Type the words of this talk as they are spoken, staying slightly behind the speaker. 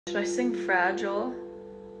Should I sing Fragile?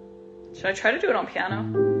 Should I try to do it on piano?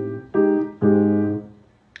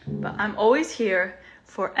 But I'm always here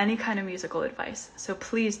for any kind of musical advice. So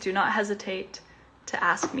please do not hesitate to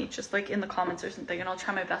ask me, just like in the comments or something, and I'll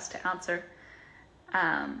try my best to answer.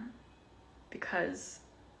 Because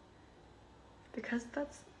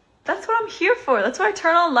that's what I'm here for. That's why I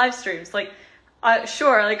turn on live streams. Like,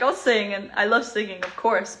 sure, like I'll sing and I love singing, of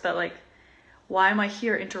course, but like, why am I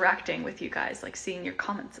here interacting with you guys, like seeing your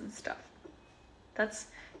comments and stuff? That's,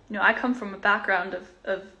 you know, I come from a background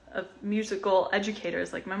of musical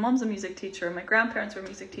educators. Like my mom's a music teacher, my grandparents were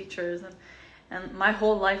music teachers, and my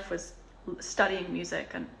whole life was studying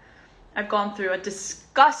music, and I've gone through a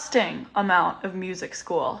disgusting amount of music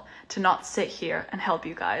school to not sit here and help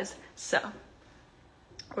you guys,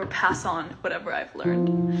 or pass on whatever I've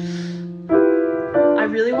learned. I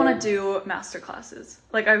really want to do master classes.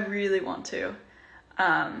 Like I really want to,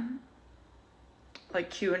 like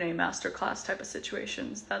Q&A master class type of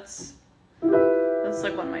situations. That's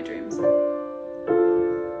like one of my dreams.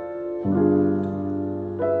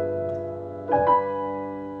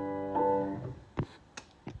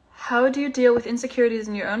 How do you deal with insecurities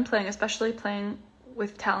in your own playing, especially playing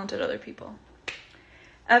with talented other people?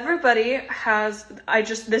 Everybody has,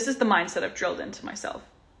 this is the mindset I've drilled into myself.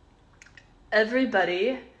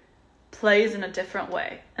 Everybody plays in a different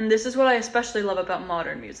way. And this is what I especially love about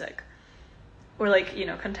modern music, or like, you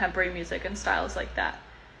know, contemporary music and styles like that.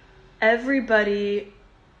 Everybody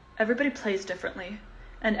plays differently,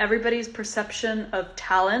 and everybody's perception of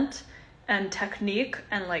talent and technique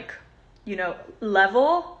and like, you know,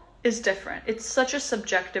 level is different. It's such a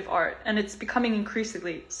subjective art, and it's becoming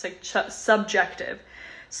increasingly subjective.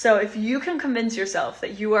 So if you can convince yourself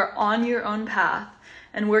that you are on your own path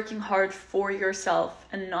and working hard for yourself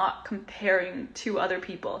and not comparing to other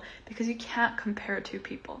people, because you can't compare two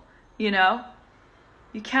people, you know?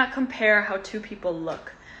 You can't compare how two people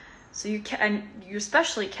look. So you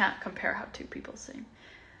especially can't compare how two people sing.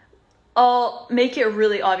 I'll make it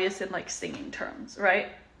really obvious in like singing terms, right?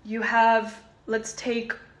 You have, let's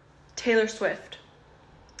take Taylor Swift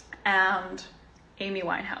and Amy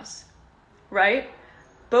Winehouse, right?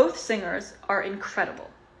 Both singers are incredible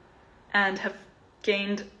and have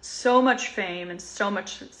gained so much fame and so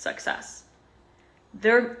much success.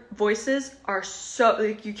 Their voices are so,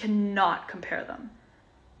 like, you cannot compare them.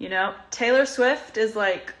 You know, Taylor Swift is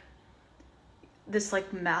like this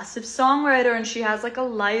like massive songwriter, and she has like a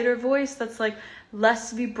lighter voice that's like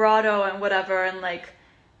less vibrato and whatever, and like,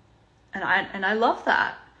 and I love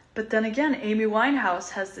that. But then again, Amy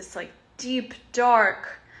Winehouse has this like deep,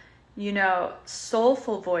 dark, you know,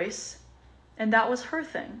 soulful voice, and that was her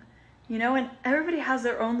thing, you know, and everybody has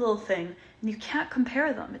their own little thing, and you can't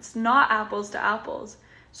compare them. It's not apples to apples.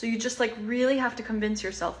 So you just like really have to convince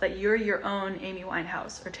yourself that you're your own Amy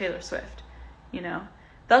Winehouse or Taylor Swift, you know.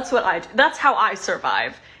 That's what I do. That's how I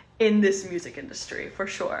survive in this music industry, for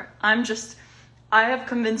sure. I have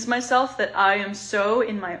convinced myself that I am so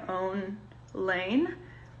in my own lane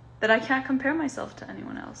that I can't compare myself to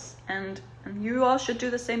anyone else. And you all should do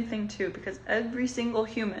the same thing too, because every single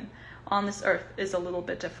human on this earth is a little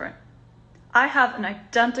bit different. I have an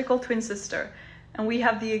identical twin sister, and we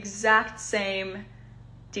have the exact same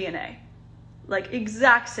DNA. Like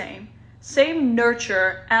exact same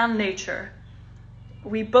nurture and nature.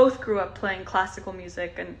 We both grew up playing classical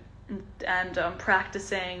music and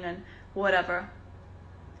practicing and whatever.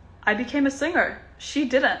 I became a singer. She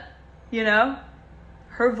didn't, you know?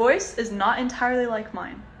 Her voice is not entirely like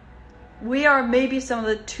mine. We are maybe some of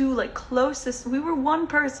the two like closest, we were one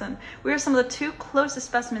person. We are some of the two closest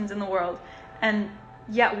specimens in the world. And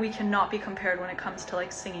yet we cannot be compared when it comes to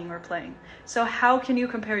like singing or playing. So how can you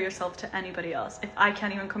compare yourself to anybody else if I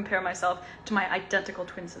can't even compare myself to my identical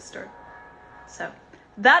twin sister? So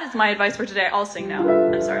that is my advice for today. I'll sing now.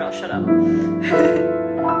 I'm sorry, I'll shut up.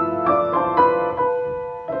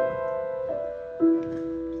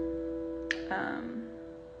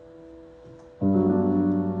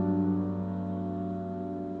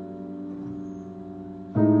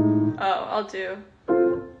 I'll do.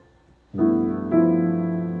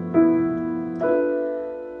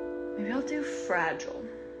 Maybe I'll do Fragile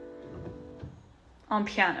on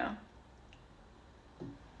piano.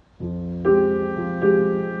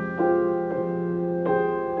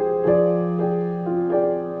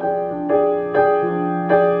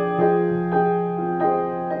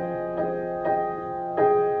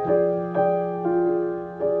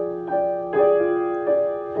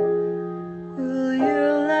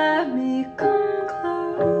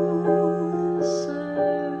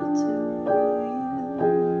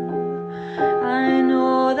 I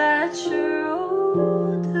know that you're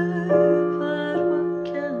older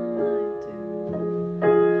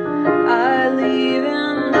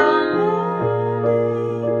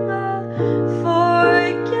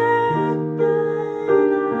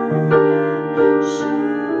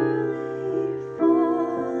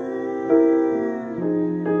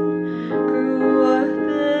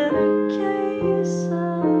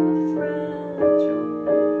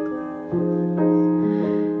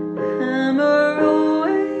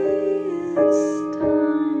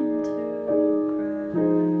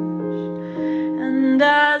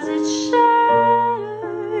as it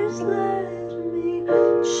shatters, let me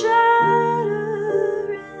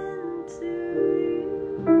shatter into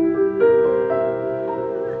you.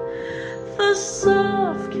 The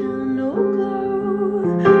soft candle glow,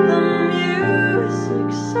 the music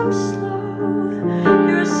so slow,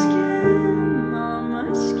 your skin on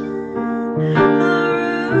my skin, the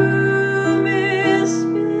room is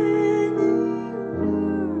spinning,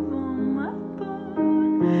 nerve on my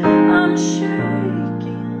bone. I'm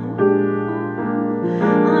shaking,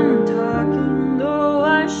 I'm talking though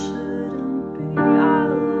I shouldn't be. I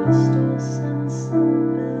lost all sensibility.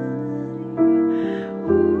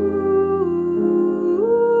 Ooh,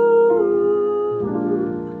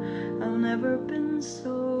 I've never been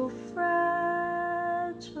so fragile.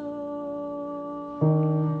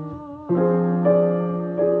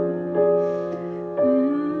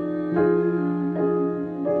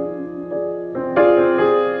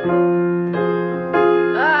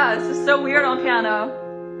 This is so weird on piano.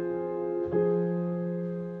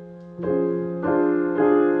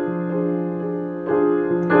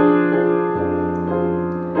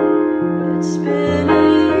 It's been a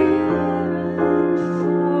year and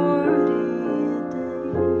 40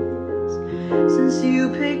 days since you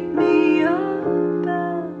picked me up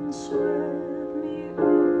and swept me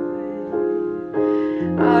away.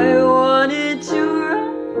 I wanted to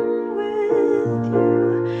run with you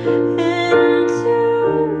into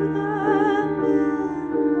the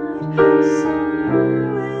midnight sun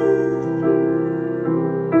with you.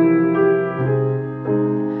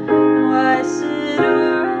 Now I sit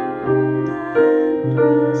around and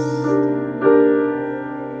rest and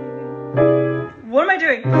what am I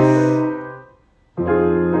doing?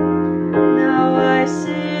 Now I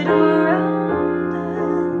sit around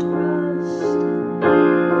and rust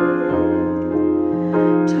and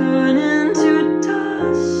turn into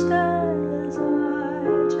dust as I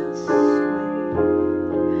just wait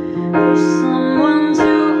for someone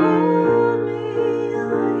to hold me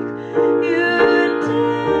like you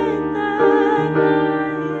did that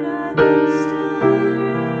night. I still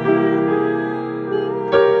remember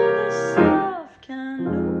the soft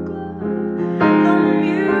candle glow, the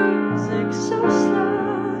music so slow,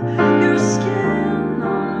 your skin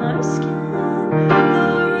on my skin, the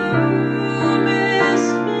room is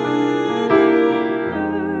spinning,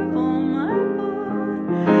 nerve on my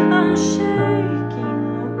bone. I'm shaking,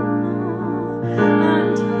 I'm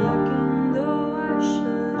talking though I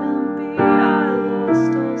shouldn't be. I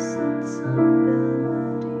lost all sensibility.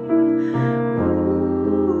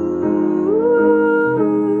 Ooh,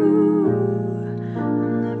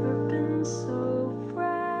 I've never been so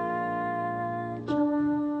fragile.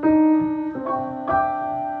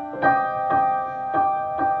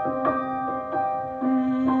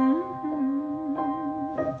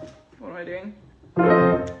 What am I doing?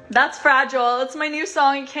 That's Fragile. It's my new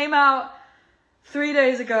song. It came out 3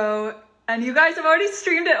 days ago, and you guys have already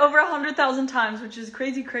streamed it over 100,000 times, which is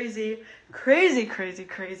crazy.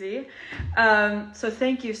 So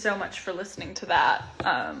thank you so much for listening to that.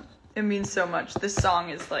 It means so much. This song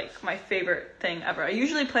is like my favorite thing ever. I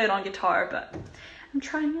usually play it on guitar, but I'm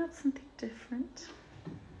trying out something different.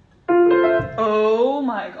 Oh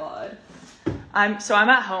my god. I'm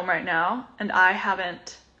at home right now, and I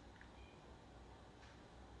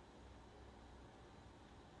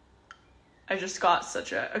just got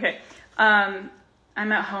such a, okay. I'm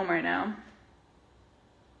at home right now,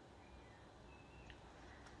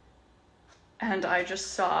 and I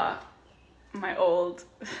just saw my old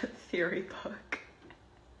theory book.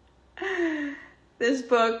 This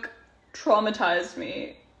book traumatized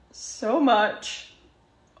me so much.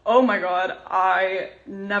 Oh my god, I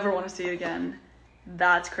never want to see it again.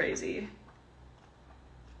 That's crazy.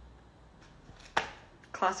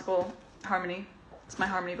 Classical harmony. It's my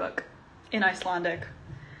harmony book in Icelandic.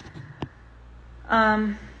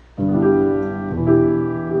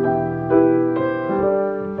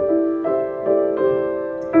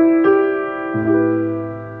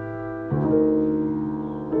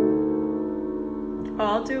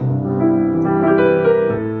 I'll do.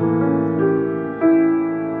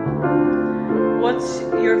 What's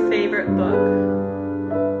your favorite book?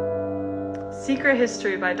 Secret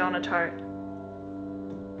History by Donna Tartt.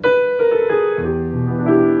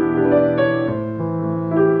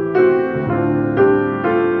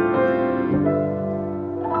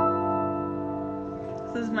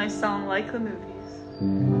 This is my song, Like the Movies.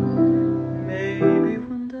 Maybe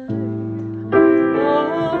one day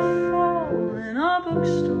I'll fall in a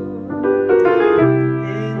bookstore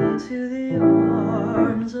into the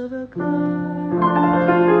arms of a guy.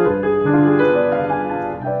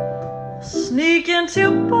 Sneak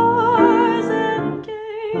into bars and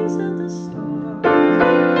games gaze at the stars,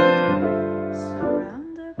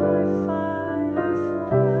 surrounded by fireflies.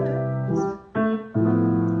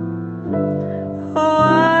 Oh,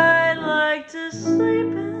 I'd like to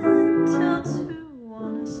sleep until 2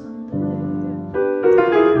 on a Sunday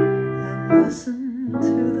and listen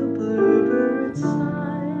to the bluebirds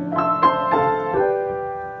sigh.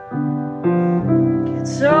 Get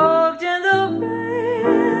soaked in the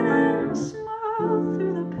rain and smile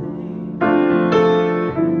through the pain.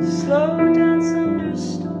 Slow dance under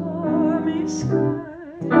stormy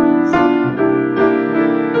skies.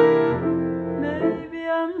 Maybe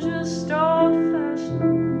I'm just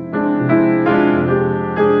old-fashioned,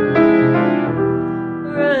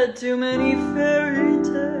 read too many fairy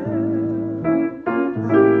tales.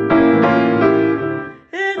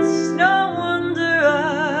 It's no wonder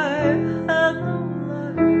I've had no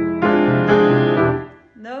luck.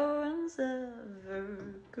 No one's ever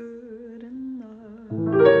good enough.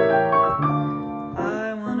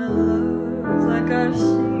 I wanna love like I've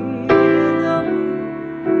seen in the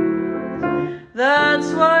movies. That's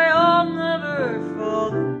why I'll never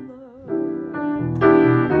fall in love.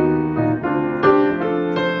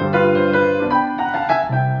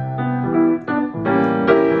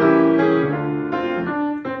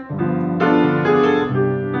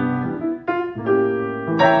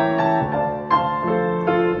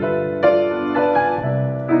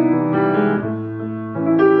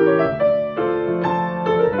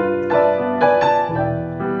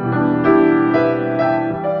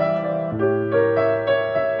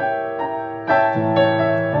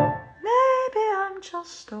 Maybe I'm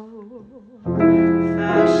just old-fashioned,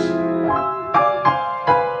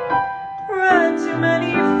 read too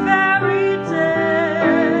many fairy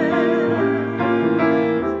tales.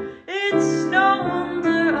 It's no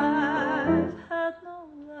wonder I've had no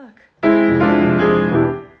luck.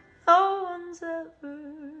 No one's ever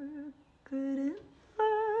good enough.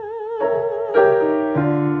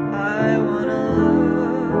 I wanna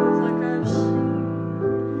love like I've seen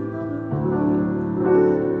in the movies.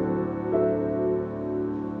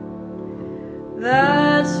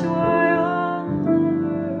 That's why I'll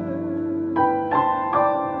never.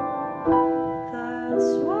 That's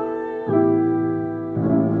why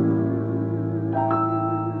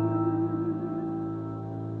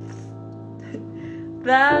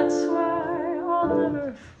That's why I'll never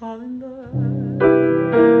fall in love.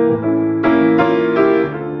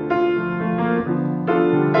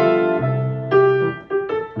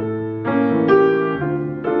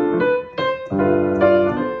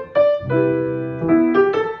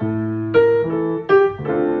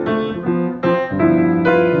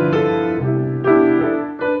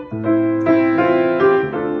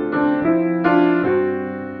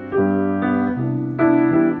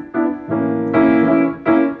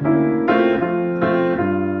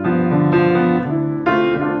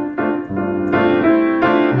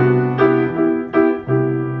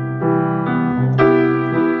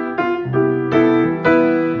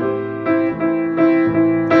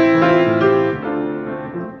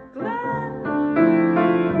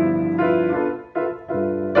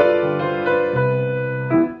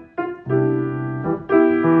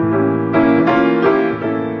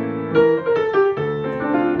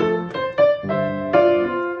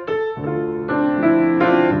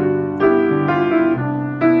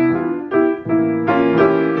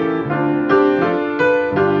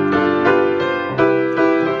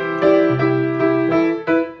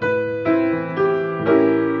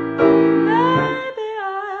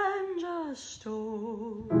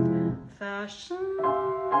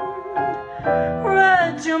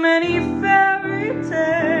 Read too many fairy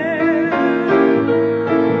tales.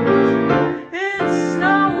 It's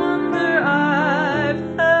no wonder I've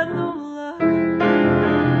had no luck.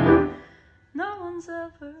 No one's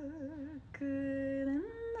ever good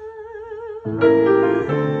enough.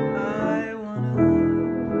 I wanna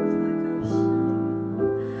love like I've seen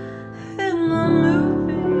in the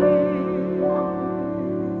movies.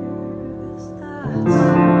 That's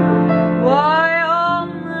why I'll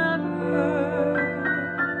never.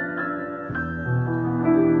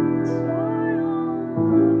 That's why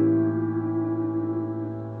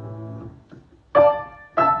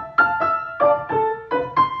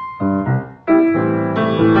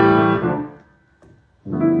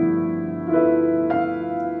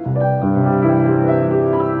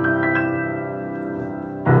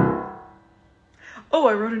Oh,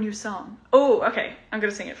 I wrote a new song. Oh, okay. I'm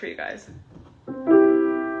gonna sing it for you guys.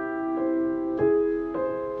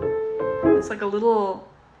 It's like a little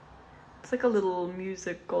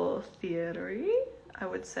musical theater-y, I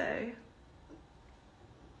would say.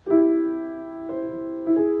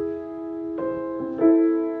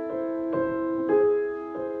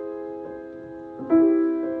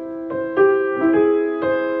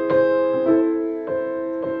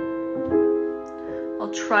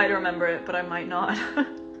 try to remember it, but I might not.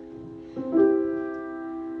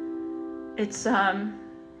 It's called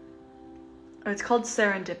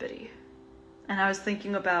Serendipity. And I was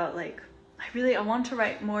thinking about, like, I want to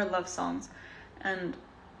write more love songs. And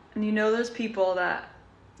you know those people that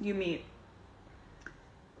you meet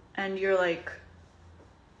and you're like,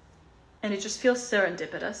 and it just feels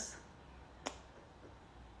serendipitous.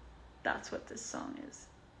 That's what this song is.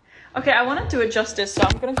 Okay, I want to do it justice, so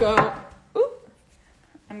I'm gonna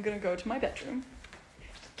go to my bedroom,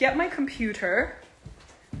 get my computer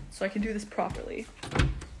so I can do this properly.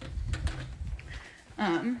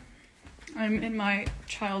 I'm in my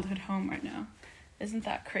childhood home right now. Isn't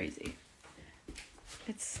that crazy?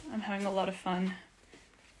 I'm having a lot of fun.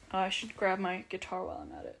 I should grab my guitar while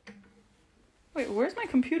I'm at it. Wait, where's my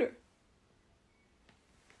computer?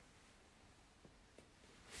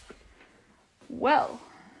 Well,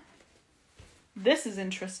 this is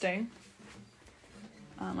interesting.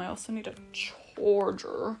 I also need a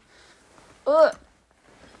charger. Ugh.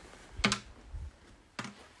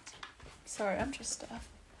 Sorry, I'm just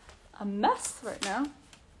a mess right now.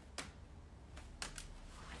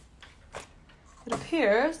 It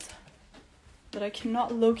appears that I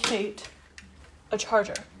cannot locate a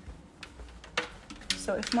charger.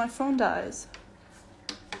 So if my phone dies...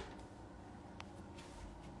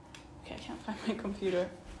 Okay, I can't find my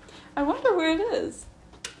computer. I wonder where it is.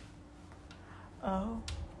 Oh.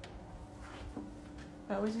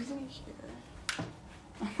 I was using it here.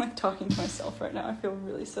 I'm like talking to myself right now. I feel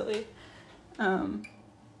really silly.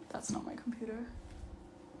 That's not my computer.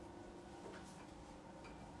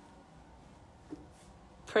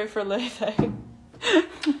 Pray for Laufey.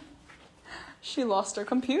 She lost her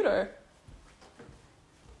computer.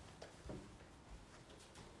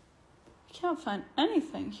 I can't find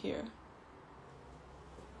anything here.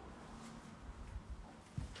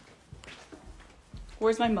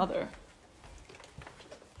 Where's my mother?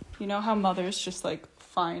 You know how mothers just like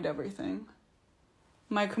find everything?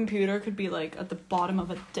 My computer could be like at the bottom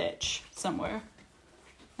of a ditch somewhere.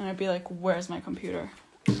 And I'd be like, where's my computer?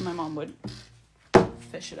 And my mom would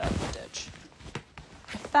fish it out of the ditch.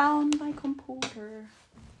 I found my computer.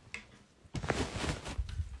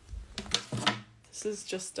 This is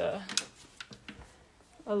just a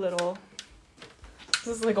little, this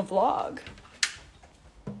is like a vlog.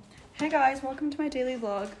 Hey guys, welcome to my daily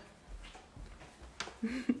vlog.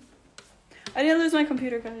 I didn't lose my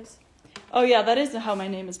computer, guys. Oh yeah, that is how my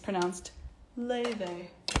name is pronounced. Laufey.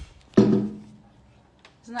 Isn't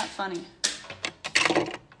that funny?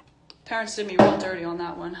 Parents did me real dirty on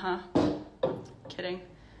that one, huh? Kidding.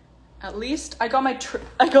 At least I got my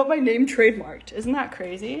name trademarked. Isn't that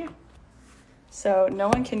crazy? So no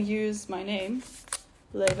one can use my name,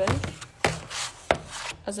 Laufey,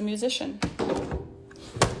 as a musician.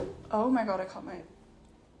 Oh my god, I caught my...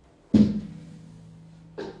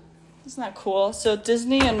 Isn't that cool? So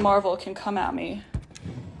Disney and Marvel can come at me.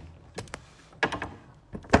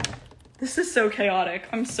 This is so chaotic.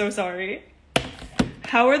 I'm so sorry.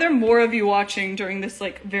 How are there more of you watching during this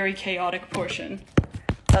like very chaotic portion?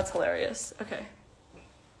 That's hilarious. Okay.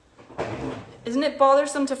 Isn't it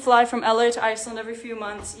bothersome to fly from LA to Iceland every few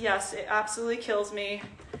months? Yes, it absolutely kills me.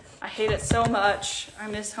 I hate it so much. I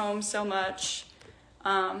miss home so much.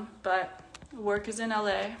 But work is in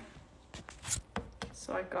LA.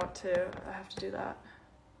 So I have to do that.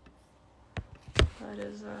 That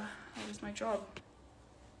is my job.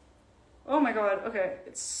 Oh my god, okay,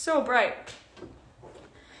 it's so bright.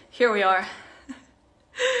 Here we are.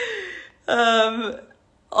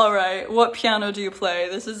 All right, what piano do you play?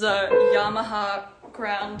 This is a Yamaha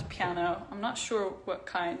grand piano. I'm not sure what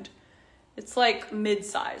kind. It's like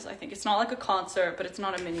mid-size, I think. It's not like a concert, but it's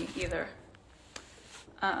not a mini either.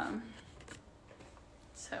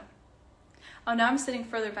 Oh, now I'm sitting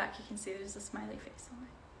further back. You can see there's a smiley face on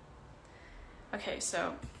it. Okay,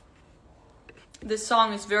 so this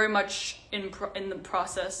song is very much in the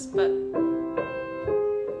process, but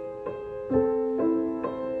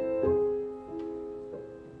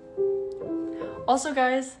also,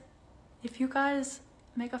 guys, if you guys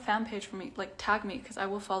make a fan page for me, like tag me, because I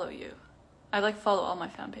will follow you. I like follow all my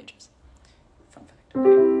fan pages. Fun fact.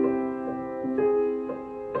 Okay.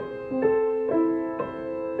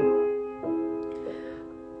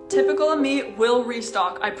 Typical of me will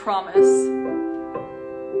restock, I promise.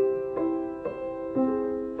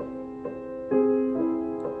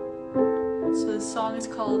 So this song is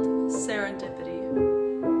called Serendipity.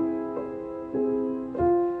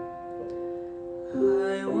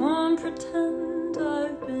 I won't pretend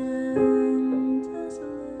I've been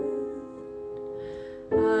desolate.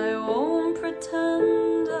 I won't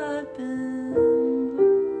pretend I've been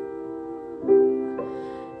blue.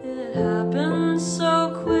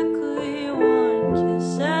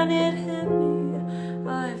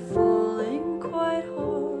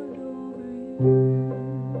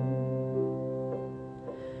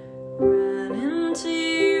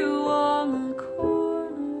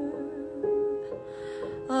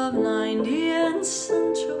 of 90 in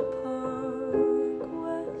Central Park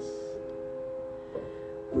West.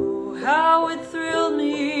 Oh, how it thrilled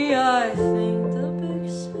me, I think, the big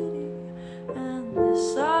city, and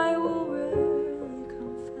this I will rarely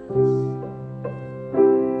confess.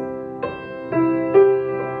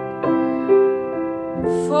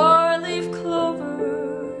 Four-leaf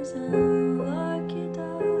clovers and lucky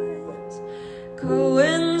dimes,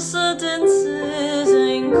 coincidences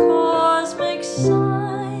and cosmic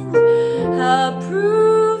signs have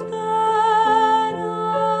proved that I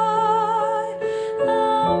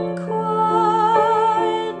am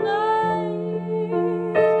quite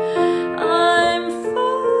naive. I'm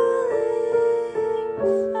falling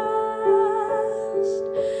fast,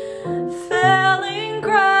 failing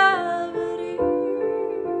gravity.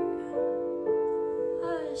 I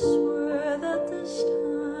swear that this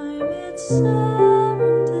time it's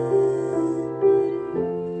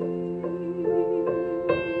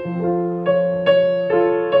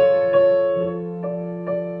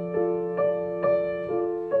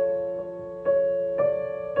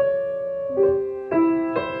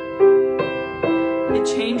It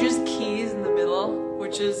changes keys in the middle,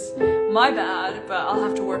 which is my bad, but I'll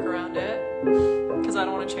have to work around it because I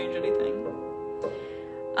don't want to change anything.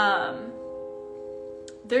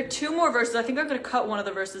 There are two more verses. I think I'm going to cut one of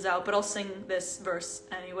the verses out, but I'll sing this verse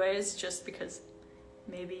anyways, just because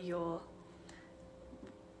maybe you'll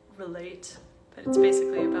relate. But it's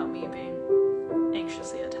basically about me being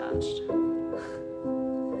anxiously attached.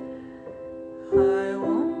 I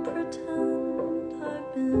won't pretend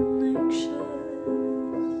I've been anxious,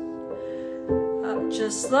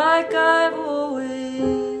 just like I've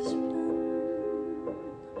always been.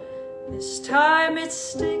 This time it's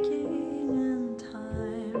sticky,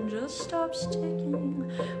 just stops ticking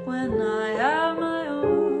when I have my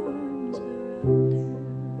arms around you.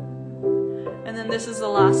 And then this is the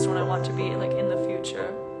last one I want to be like in the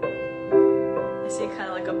future. I see kind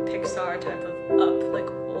of like a Pixar type of up, like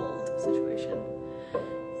old situation.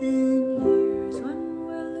 In years when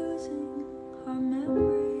we're losing our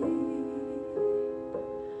memory,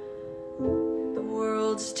 the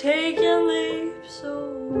world's taking leaps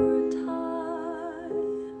over time.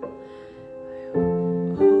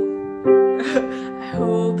 I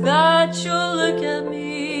hope that you'll look at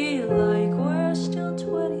me like we're still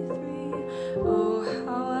 23. Oh,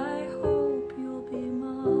 how I hope you'll be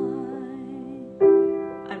mine.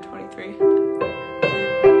 I'm 23.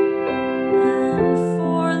 And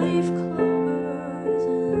four-leaf clovers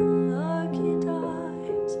and lucky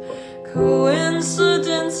dimes,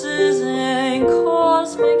 coincidences and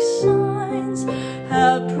cosmic signs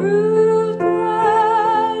have proved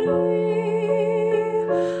that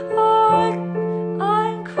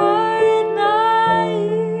I'm quite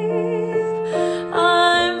naive.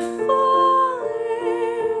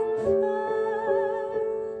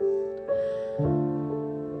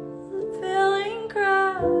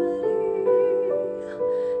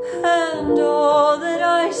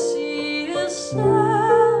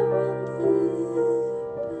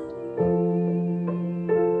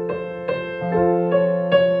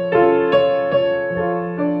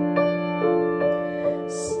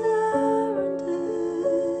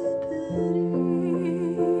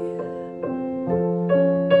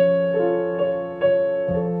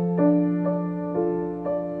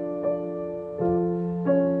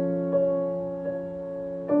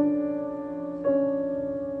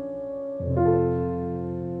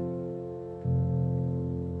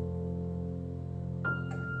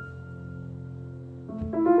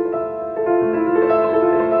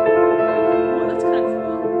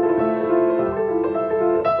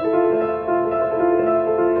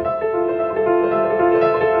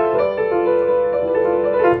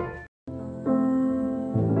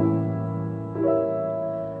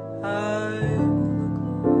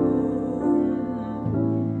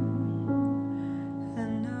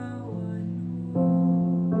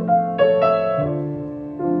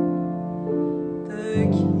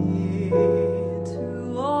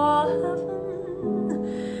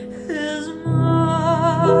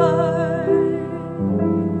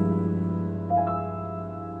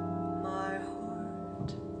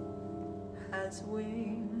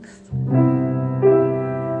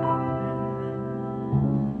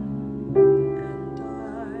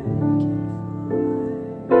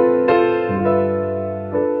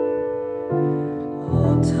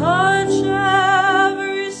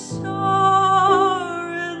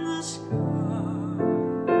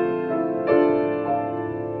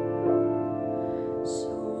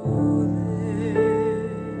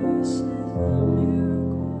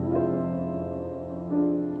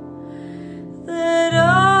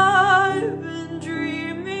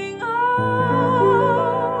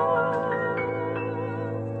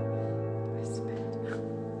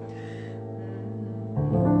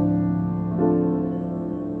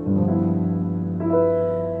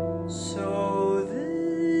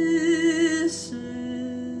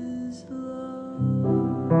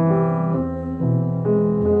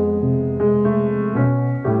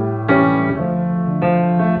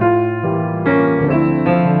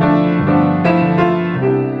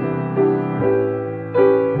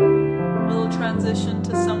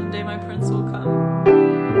 to Someday My Prince Will Come.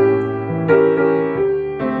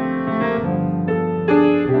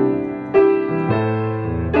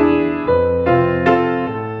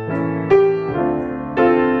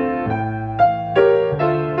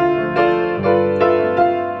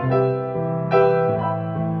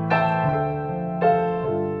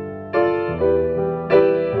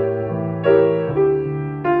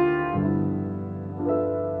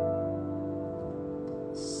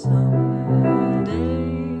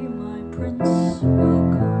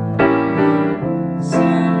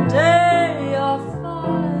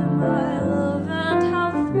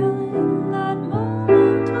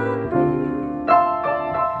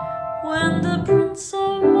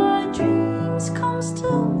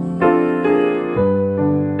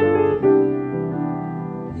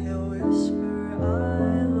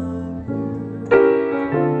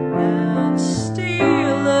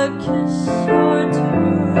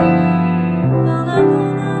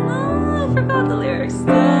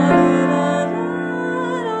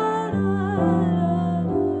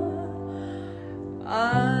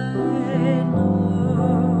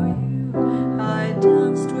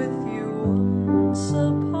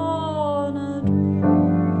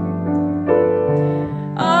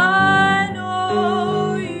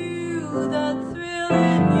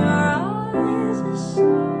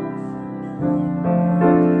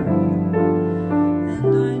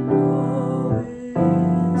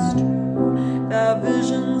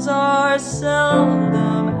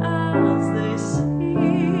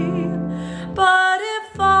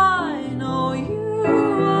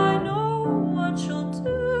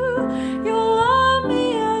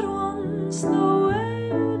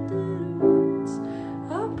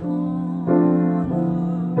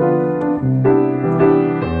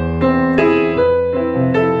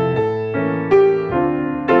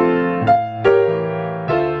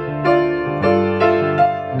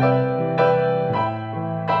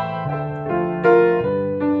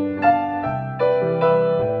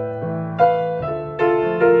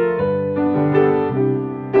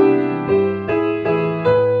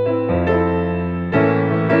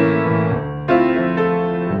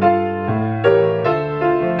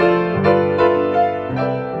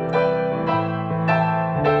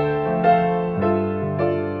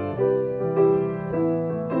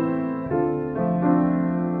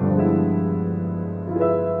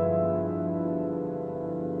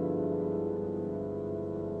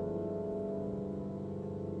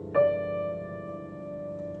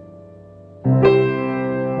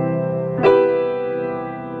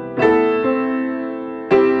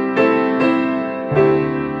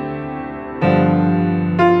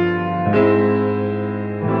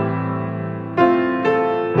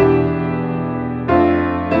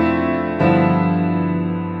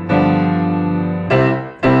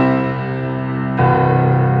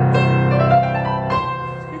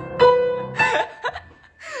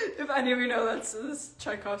 Any of you know that's this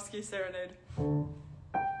Tchaikovsky serenade. And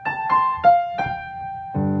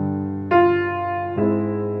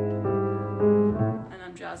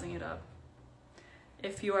I'm jazzing it up.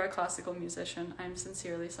 If you are a classical musician, I'm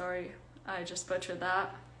sincerely sorry. I just butchered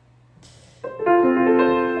that.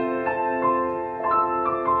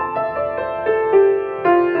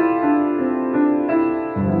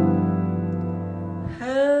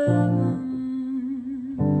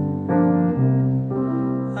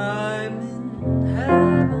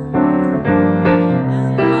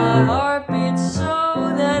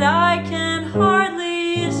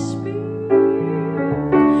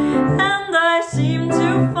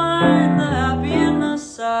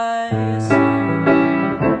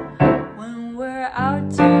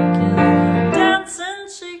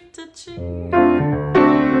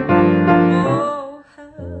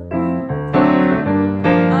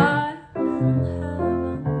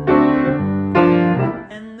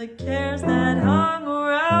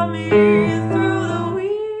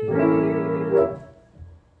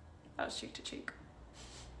 Cheek to cheek.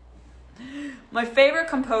 My favorite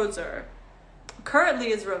composer currently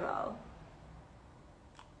is Ravel.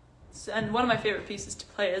 And one of my favorite pieces to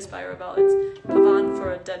play is by Ravel. It's Pavane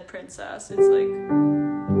for a Dead Princess. It's like...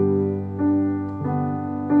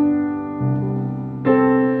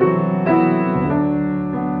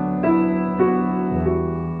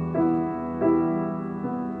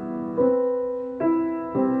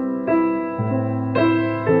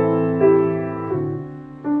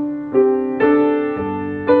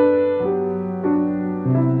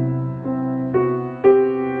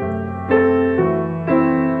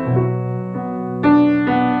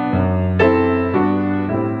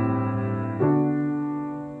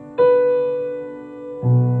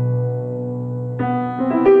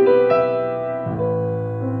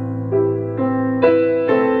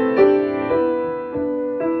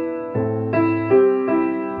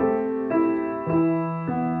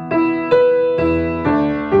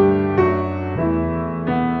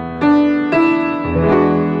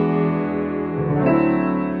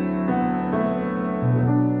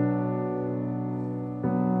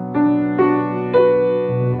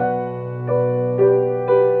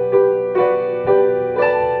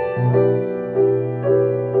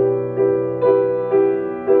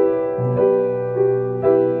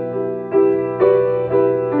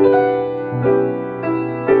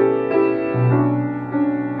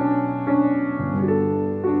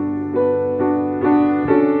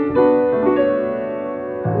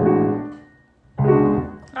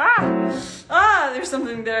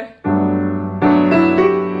 something there. I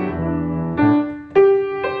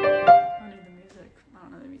don't need the music. I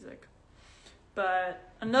don't know the music.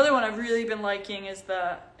 But another one I've really been liking is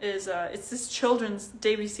it's this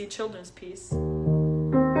Debussy children's piece.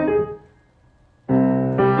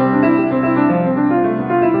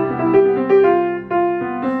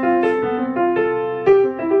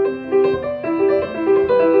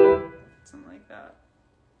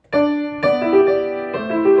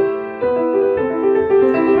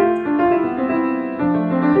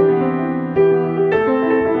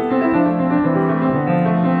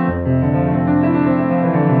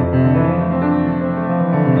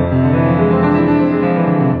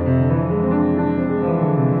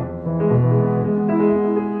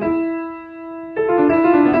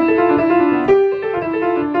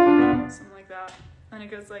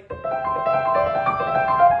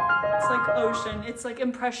 It's like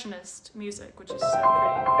impressionist music, which is so pretty.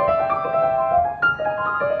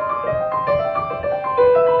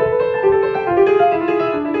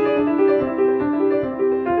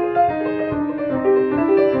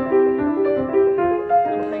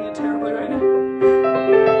 I'm playing it terribly right now.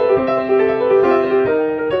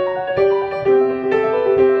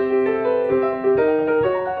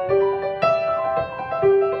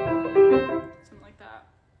 Something like that.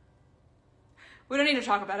 We don't need to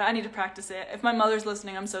talk about it. I need to practice it. If my mother's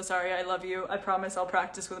listening, I'm so sorry. I love you. I promise I'll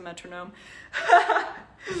practice with a metronome.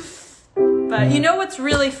 But you know what's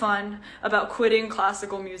really fun about quitting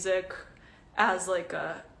classical music as like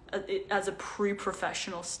as a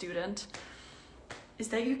pre-professional student is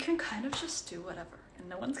that you can kind of just do whatever and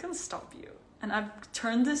no one's gonna stop you. And I've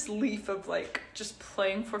turned this leaf of like just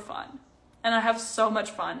playing for fun. And I have so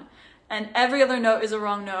much fun. And every other note is a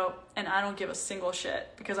wrong note and I don't give a single shit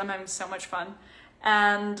because I'm having so much fun.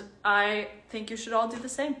 And I think you should all do the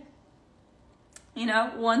same. You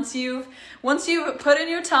know, once you've put in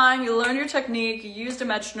your time, you learned your technique, you used a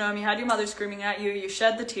metronome, you had your mother screaming at you, you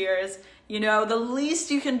shed the tears, you know, the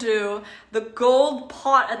least you can do, the gold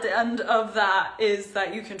pot at the end of that is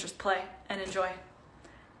that you can just play and enjoy.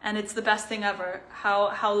 And it's the best thing ever.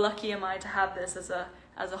 How lucky am I to have this as a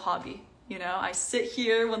hobby? You know, I sit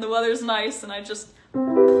here when the weather's nice and I just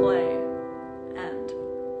play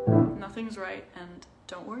and nothing's right and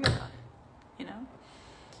don't worry about it, you know?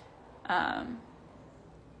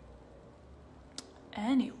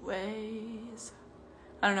 Anyways,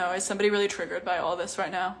 I don't know, is somebody really triggered by all this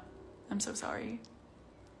right now? I'm so sorry.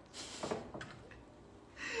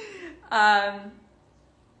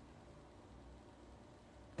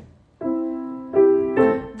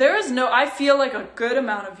 I feel like a good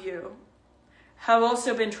amount of you have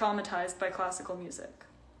also been traumatized by classical music.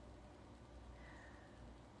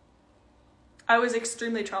 I was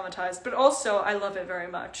extremely traumatized, but also I love it very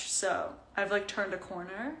much, so I've like turned a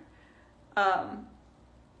corner.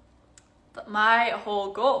 But my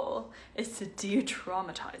whole goal is to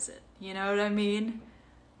de-traumatize it, you know what I mean?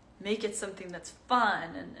 Make it something that's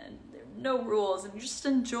fun and there are no rules and you just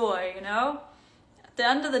enjoy, you know? At the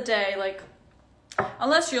end of the day, like,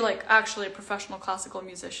 unless you're like actually a professional classical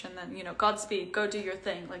musician, then, you know, Godspeed, go do your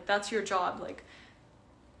thing. Like, that's your job, like,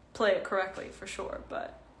 play it correctly for sure.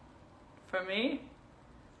 But for me,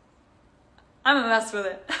 I'm a mess with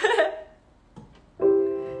it.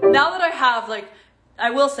 Now that I have, like, I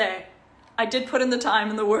will say, I did put in the time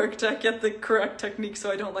and the work to get the correct technique so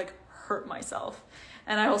I don't like hurt myself.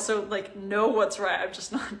 And I also like know what's right, I'm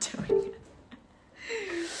just not doing it.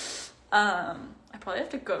 I probably have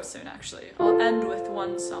to go soon actually. I'll end with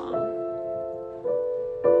one song.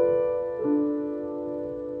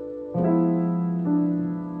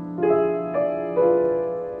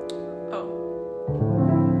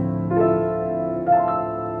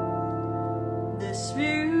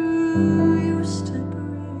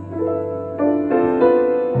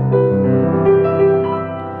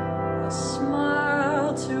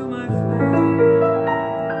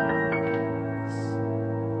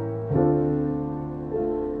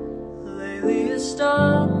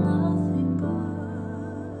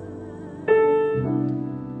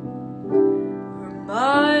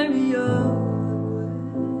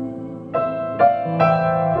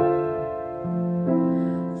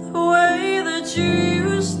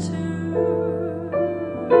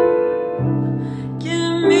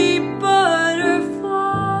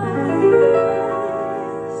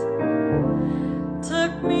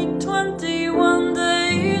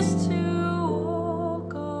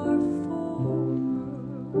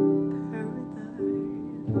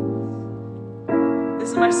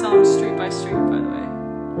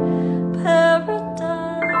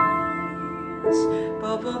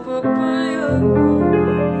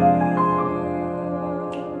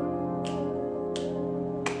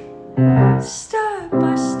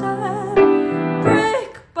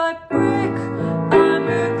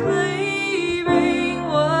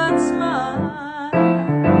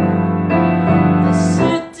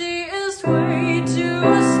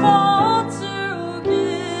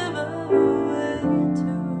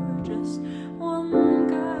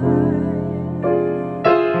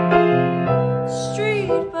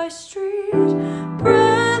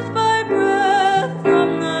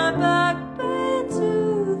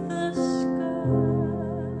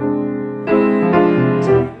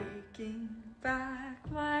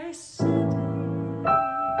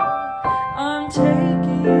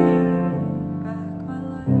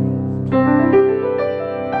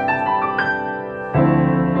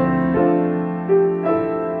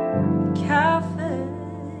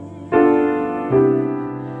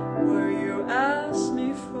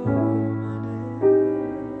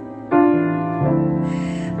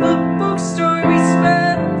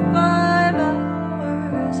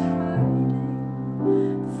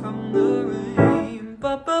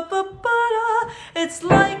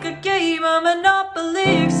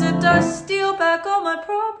 easily, except I steal back all my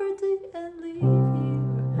property and leave you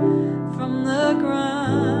from the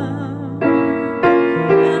ground.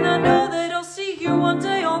 And I know that I'll see you one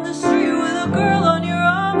day on the street with a girl on your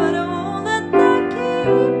arm, but I won't let that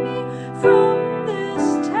keep me from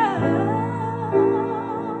this town,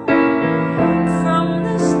 from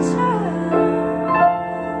this town,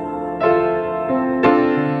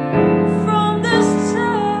 from this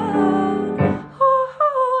town.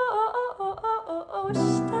 Oh,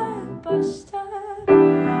 step by step,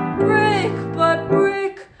 brick by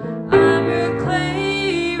brick, I'm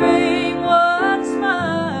reclaiming what's mine.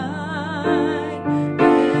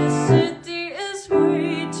 This city is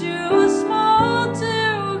way too small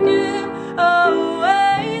to give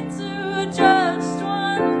away to just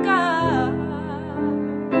one guy.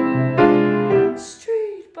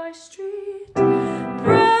 Street by street,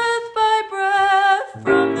 breath by breath,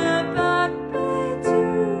 from the back bay to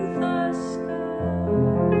the sky.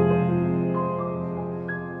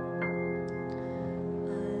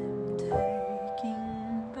 I'm taking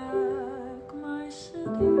back my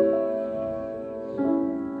city.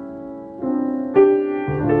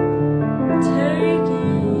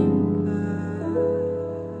 Taking back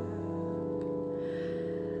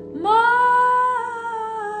my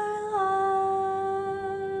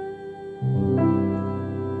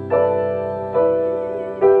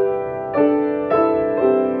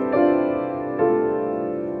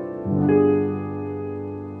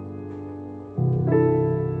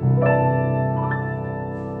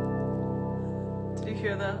Did you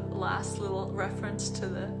hear the last little reference to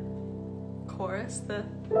the chorus? The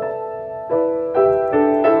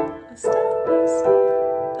step by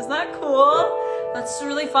step. Isn't that cool? That's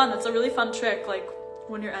really fun. That's a really fun trick. Like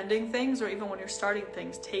when you're ending things, or even when you're starting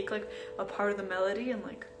things, take like a part of the melody and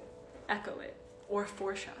like echo it or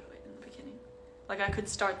foreshadow it in the beginning. Like I could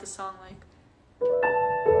start the song like.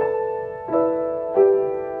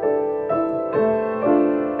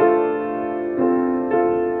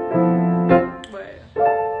 Wait.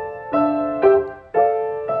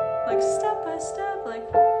 Like step by step, like.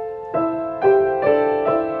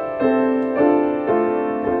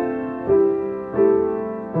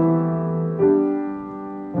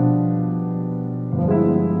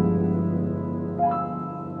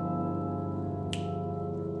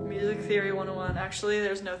 Music Theory 101. Actually,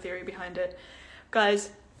 there's no theory behind it.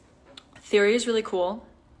 Guys, theory is really cool,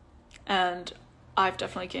 and I've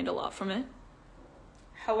definitely gained a lot from it.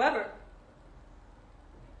 However,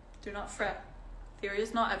 do not fret. Theory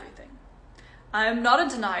is not everything. I am not a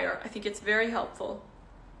denier. I think it's very helpful.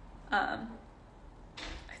 I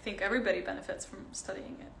think everybody benefits from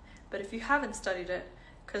studying it. But if you haven't studied it,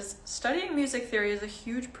 because studying music theory is a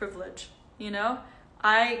huge privilege, you know?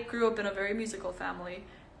 I grew up in a very musical family,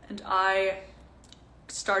 and I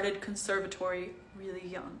started conservatory really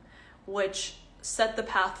young, which set the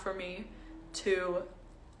path for me to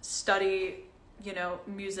study, you know,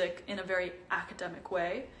 music in a very academic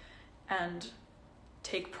way and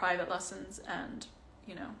take private lessons and,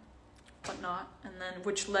 you know, whatnot. And then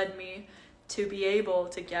which led me to be able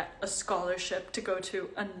to get a scholarship to go to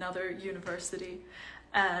another university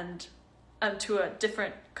and to a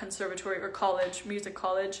different conservatory or college, music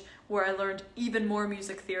college, where I learned even more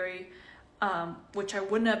music theory, which I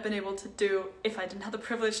wouldn't have been able to do if I didn't have the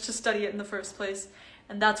privilege to study it in the first place.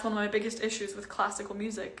 And that's one of my biggest issues with classical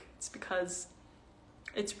music. It's because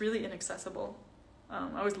it's really inaccessible.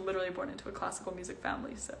 I was literally born into a classical music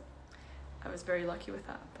family, so I was very lucky with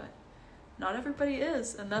that, but not everybody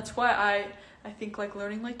is. And that's why I think like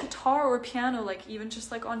learning like guitar or piano, like even just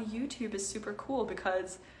like on YouTube, is super cool,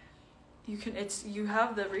 because you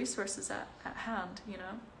have the resources at hand, you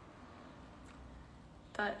know.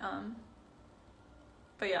 That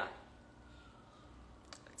but yeah,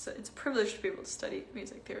 it's a privilege to be able to study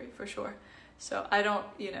music theory for sure. So I don't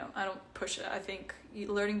push it. I think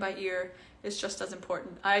learning by ear is just as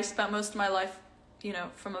important. I spent most of my life, you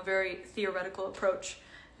know, from a very theoretical approach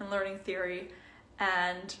and learning theory,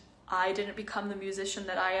 and I didn't become the musician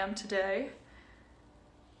that I am today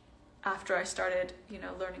after I started, you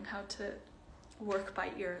know, learning how to work by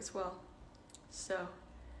ear as well. So,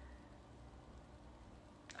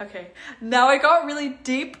 okay, now I got really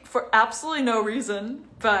deep for absolutely no reason,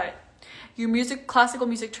 but your classical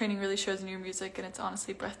music training really shows in your music, and it's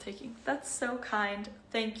honestly breathtaking. That's so kind.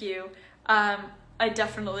 Thank you. I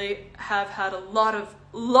definitely have had a lot of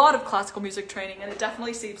classical music training, and it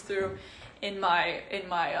definitely seeps through in my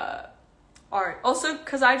art. Also,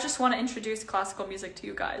 because I just want to introduce classical music to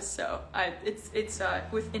you guys, so it's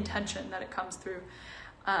with intention that it comes through.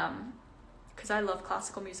 Because I love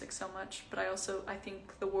classical music so much, but I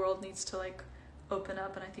think the world needs to like open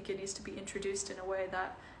up, and I think it needs to be introduced in a way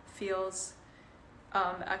that feels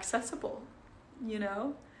accessible, you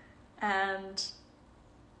know? And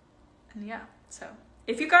yeah, so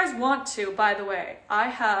if you guys want to, by the way, I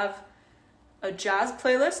have a jazz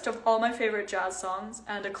playlist of all my favorite jazz songs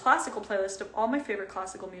and a classical playlist of all my favorite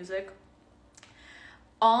classical music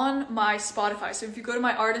on my Spotify. So if you go to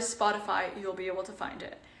my artist Spotify, you'll be able to find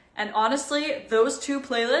it. And honestly, those two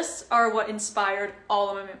playlists are what inspired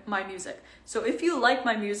all of my music. So if you like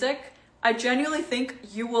my music, I genuinely think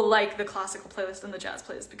you will like the classical playlist and the jazz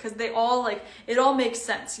playlist, because they all like, it all makes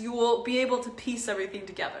sense. You will be able to piece everything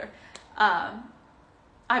together.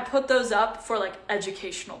 I put those up for like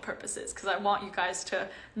educational purposes because I want you guys to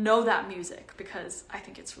know that music, because I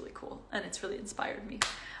think it's really cool and it's really inspired me.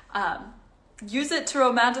 Use it to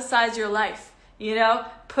romanticize your life, you know,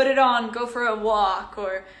 put it on, go for a walk,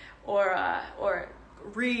 or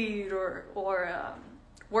read, or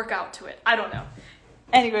work out to it. I don't know.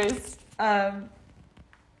 Anyways, I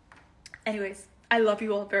love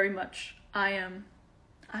you all very much. I'm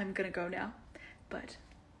gonna go now, but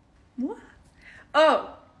what?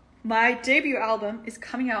 Oh, my debut album is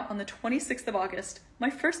coming out on the 26th of August.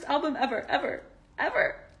 My first album ever.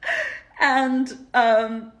 And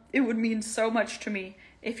it would mean so much to me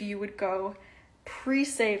if you would go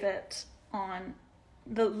pre-save it on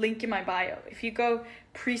the link in my bio. If you go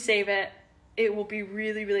pre-save it, it will be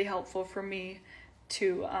really, really helpful for me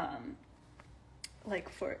to, like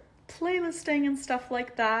for playlisting and stuff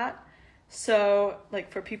like that. So like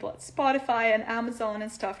for people at Spotify and Amazon and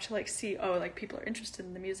stuff to like see, oh, like people are interested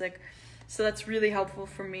in the music. So that's really helpful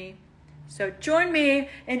for me. So join me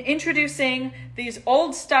in introducing these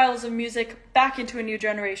old styles of music back into a new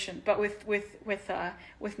generation, but with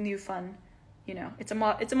new fun. You know, it's a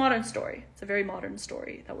modern story. It's a very modern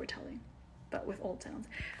story that we're telling, but with old sounds.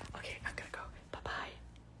 Okay, I'm gonna go. Bye-bye.